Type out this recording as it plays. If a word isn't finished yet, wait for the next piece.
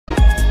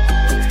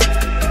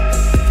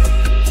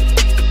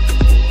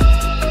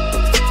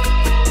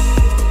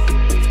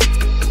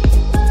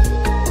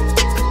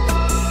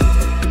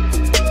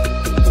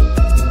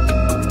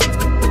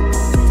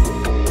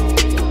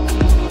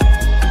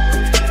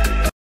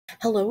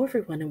Hello,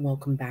 everyone, and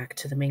welcome back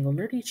to the Mangle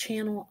Nerdy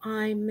channel.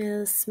 I'm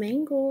Miss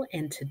Mangle,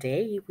 and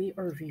today we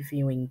are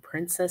reviewing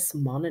Princess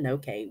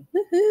Mononoke.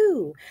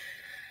 Woohoo!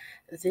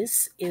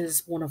 This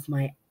is one of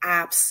my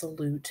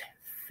absolute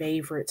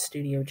favorite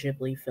Studio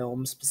Ghibli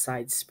films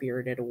besides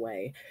Spirited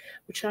Away,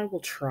 which I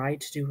will try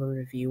to do a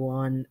review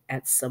on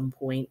at some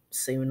point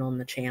soon on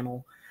the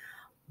channel.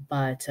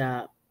 But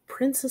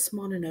Princess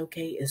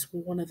Mononoke is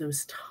one of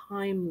those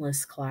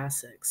timeless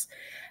classics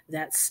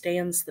that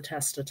stands the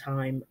test of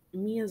time.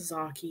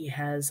 Miyazaki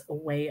has a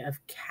way of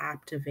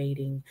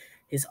captivating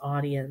his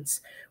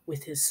audience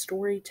with his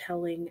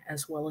storytelling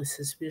as well as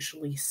his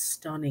visually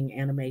stunning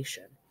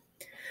animation.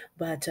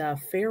 But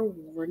fair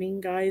warning,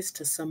 guys,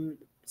 to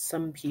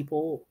some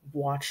people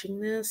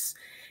watching this,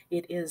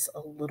 it is a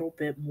little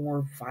bit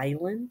more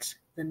violent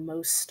than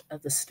most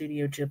of the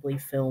Studio Ghibli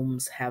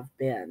films have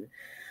been,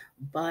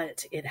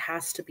 but it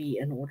has to be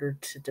in order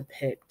to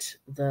depict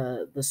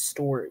the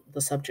story, the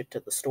subject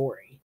of the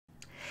story.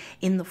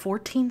 In the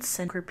 14th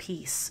century,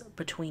 peace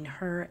between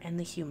her and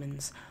the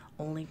humans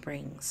only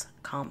brings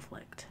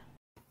conflict.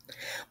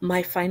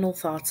 My final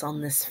thoughts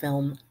on this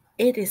film: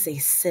 it is a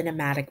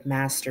cinematic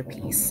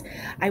masterpiece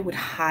I would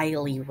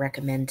highly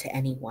recommend to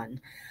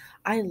anyone.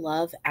 I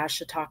love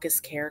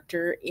Ashitaka's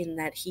character in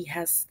that he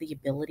has the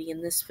ability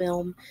in this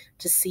film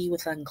to see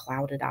with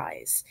unclouded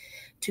eyes,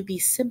 to be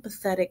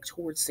sympathetic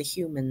towards the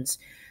humans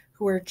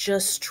who are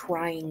just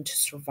trying to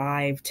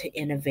survive, to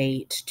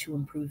innovate, to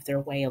improve their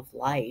way of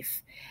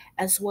life,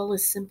 as well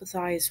as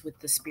sympathize with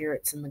the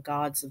spirits and the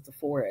gods of the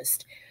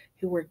forest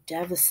who are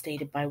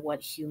devastated by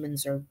what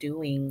humans are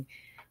doing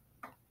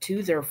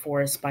to their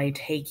forest by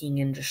taking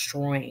and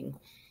destroying.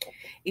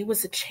 It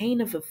was a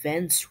chain of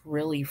events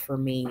really for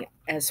me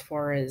as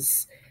far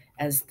as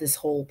this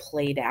whole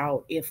played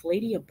out. If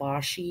Lady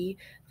Abashi,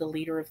 the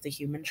leader of the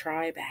human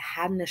tribe,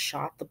 hadn't have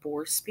shot the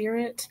boar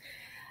spirit,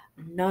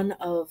 none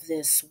of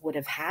this would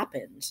have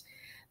happened.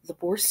 The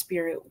boar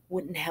spirit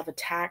wouldn't have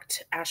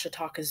attacked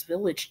Ashitaka's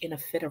village in a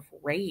fit of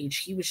rage.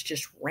 He was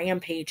just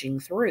rampaging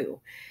through.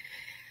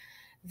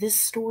 This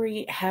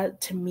story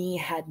to me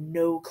had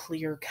no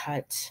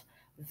clear-cut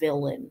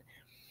villain.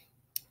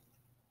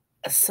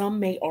 Some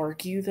may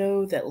argue,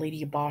 though, that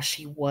Lady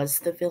Abashi was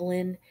the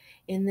villain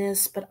in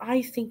this, but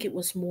I think it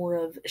was more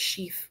of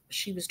she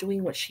was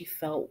doing what she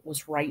felt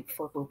was right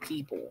for her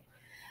people,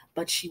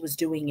 but she was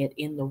doing it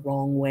in the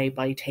wrong way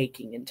by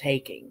taking and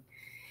taking.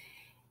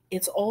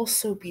 It's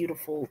also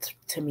beautiful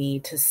to me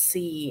to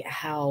see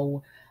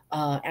how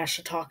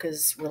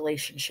Ashitaka's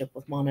relationship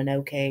with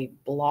Mononoke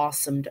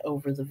blossomed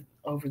over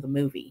the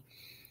movie.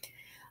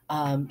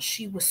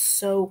 She was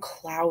so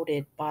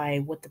clouded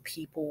by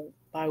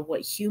by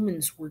what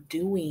humans were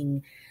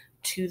doing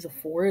to the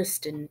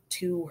forest and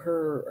to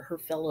her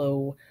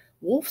fellow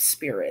wolf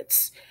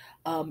spirits.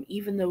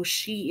 Even though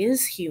she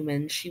is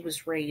human, she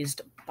was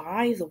raised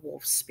by the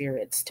wolf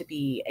spirits to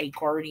be a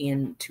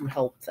guardian to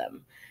help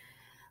them.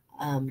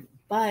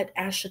 But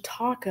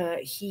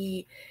Ashitaka,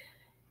 he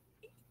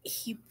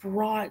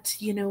brought,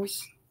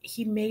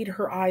 he made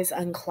her eyes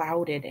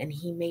unclouded and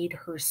he made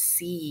her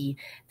see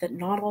that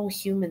not all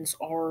humans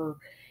are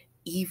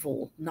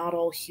evil, not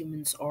all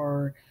humans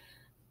are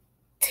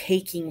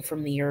taking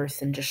from the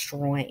earth and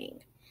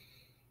destroying.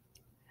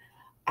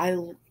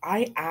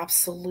 I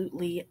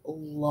absolutely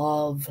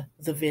love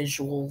the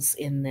visuals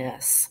in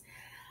this.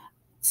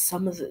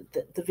 Some of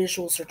the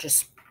visuals are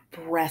just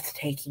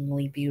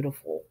breathtakingly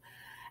beautiful.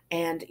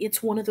 And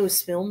it's one of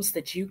those films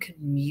that you can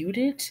mute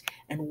it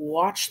and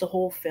watch the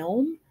whole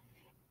film,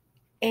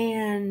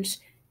 and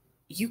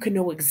you can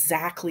know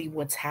exactly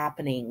what's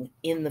happening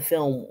in the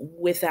film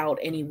without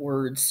any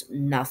words,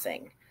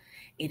 nothing.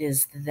 It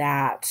is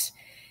that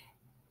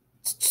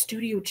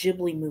Studio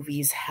Ghibli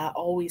movies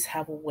always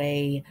have a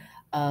way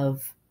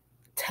of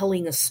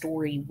telling a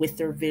story with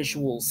their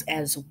visuals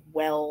as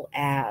well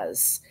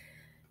as,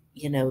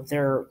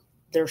 their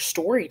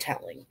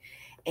storytelling.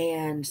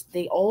 And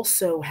they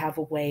also have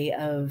a way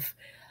of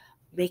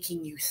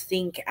making you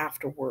think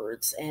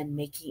afterwards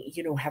and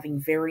having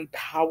very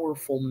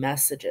powerful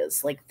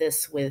messages like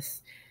this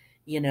with,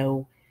 you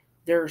know,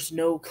 there's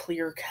no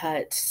clear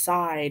cut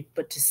side,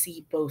 but to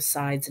see both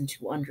sides and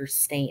to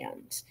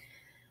understand.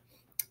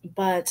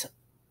 But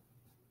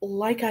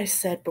like I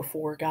said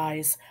before,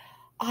 guys,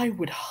 I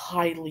would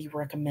highly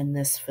recommend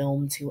this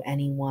film to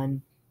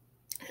anyone.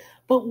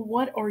 But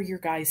what are your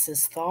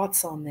guys'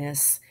 thoughts on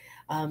this?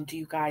 Do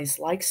you guys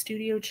like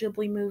Studio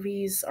Ghibli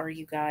movies?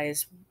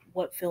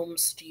 What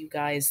films do you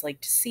guys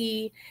like to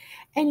see?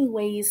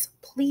 Anyways,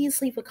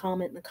 please leave a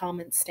comment in the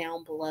comments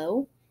down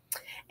below.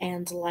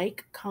 And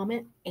like,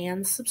 comment,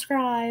 and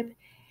subscribe.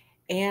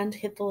 And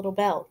hit the little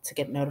bell to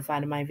get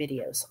notified of my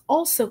videos.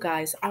 Also,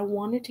 guys, I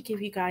wanted to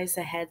give you guys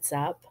a heads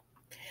up.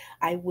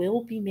 I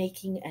will be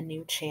making a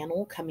new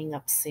channel coming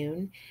up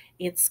soon.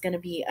 It's going to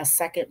be a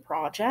second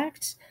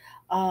project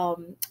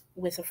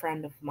with a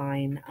friend of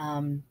mine.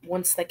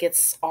 Once that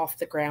gets off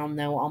the ground,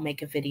 though, I'll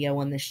make a video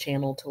on this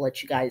channel to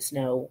let you guys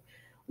know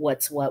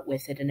what's what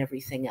with it and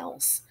everything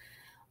else.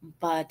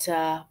 But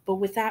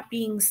with that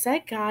being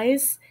said,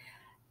 guys,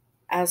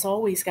 As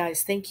always,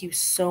 guys, thank you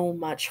so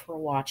much for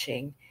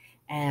watching.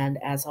 And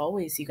as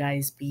always, you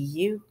guys, be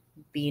you,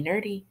 be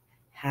nerdy.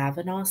 Have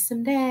an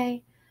awesome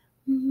day.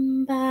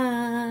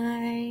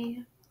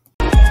 Bye.